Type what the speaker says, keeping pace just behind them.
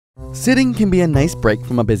Sitting can be a nice break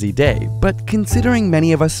from a busy day, but considering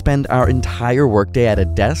many of us spend our entire workday at a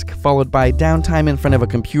desk, followed by downtime in front of a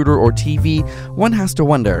computer or TV, one has to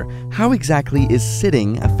wonder, how exactly is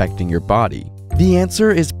sitting affecting your body? The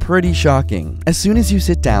answer is pretty shocking. As soon as you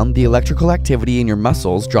sit down, the electrical activity in your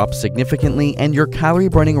muscles drops significantly and your calorie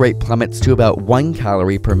burning rate plummets to about 1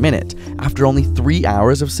 calorie per minute. After only 3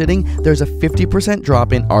 hours of sitting, there's a 50%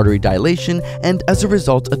 drop in artery dilation and as a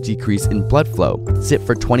result a decrease in blood flow. Sit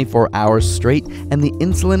for 24 hours straight and the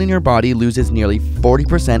insulin in your body loses nearly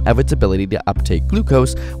 40% of its ability to uptake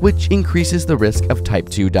glucose, which increases the risk of type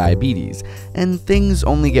 2 diabetes. And things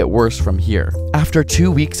only get worse from here. After 2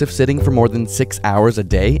 weeks of sitting for more than 6 hours a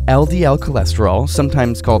day, LDL cholesterol,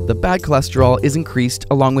 sometimes called the bad cholesterol, is increased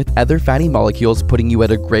along with other fatty molecules, putting you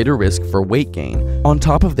at a greater risk for weight gain. On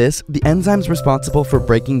top of this, the enzymes responsible for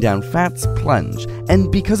breaking down fats plunge,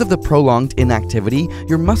 and because of the prolonged inactivity,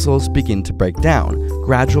 your muscles begin to break down.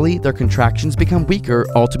 Gradually, their contractions become weaker,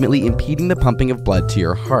 ultimately impeding the pumping of blood to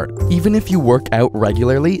your heart. Even if you work out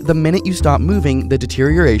regularly, the minute you stop moving, the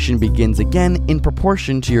deterioration begins again in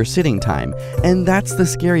proportion to your sitting time. And that's the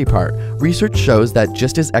scary part. Research shows that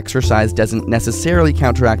just as exercise doesn't necessarily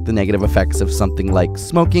counteract the negative effects of something like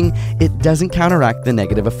smoking, it doesn't counteract the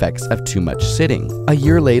negative effects of too much sitting. A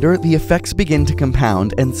year later, the effects begin to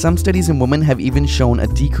compound, and some studies in women have even shown a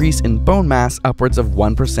decrease in bone mass upwards of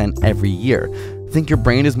 1% every year. Think your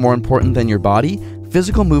brain is more important than your body?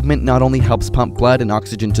 Physical movement not only helps pump blood and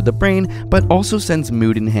oxygen to the brain, but also sends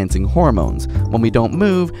mood-enhancing hormones. When we don't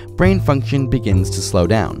move, brain function begins to slow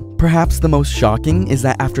down. Perhaps the most shocking is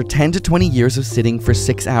that after 10 to 20 years of sitting for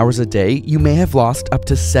 6 hours a day, you may have lost up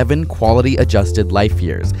to 7 quality-adjusted life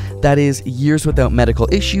years. That is, years without medical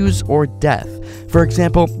issues or death. For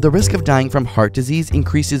example, the risk of dying from heart disease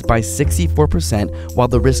increases by 64%, while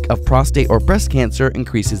the risk of prostate or breast cancer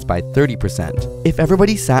increases by 30%. If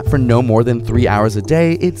everybody sat for no more than 3 hours a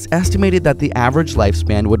day, it's estimated that the average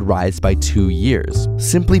lifespan would rise by 2 years.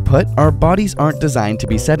 Simply put, our bodies aren't designed to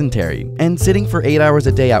be sedentary, and sitting for 8 hours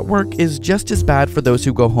a day at work is just as bad for those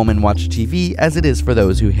who go home and watch TV as it is for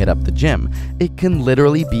those who hit up the gym. It can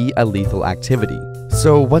literally be a lethal activity.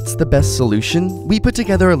 So what's the best solution? We put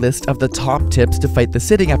together a list of the top tips to fight the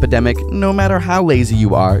sitting epidemic, no matter how lazy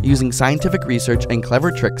you are, using scientific research and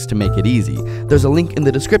clever tricks to make it easy. There's a link in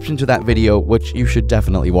the description to that video, which you should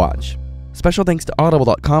definitely watch. Special thanks to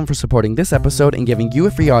Audible.com for supporting this episode and giving you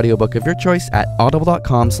a free audiobook of your choice at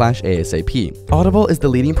audible.com/ASAP. Audible is the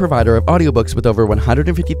leading provider of audiobooks with over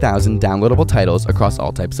 150,000 downloadable titles across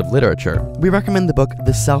all types of literature. We recommend the book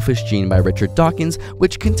The Selfish Gene by Richard Dawkins,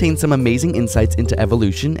 which contains some amazing insights into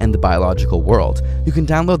evolution and the biological world. You can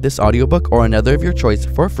download this audiobook or another of your choice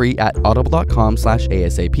for free at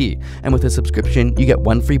audible.com/ASAP. And with a subscription, you get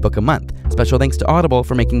 1 free book a month. Special thanks to Audible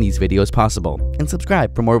for making these videos possible. And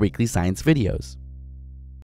subscribe for more weekly science videos.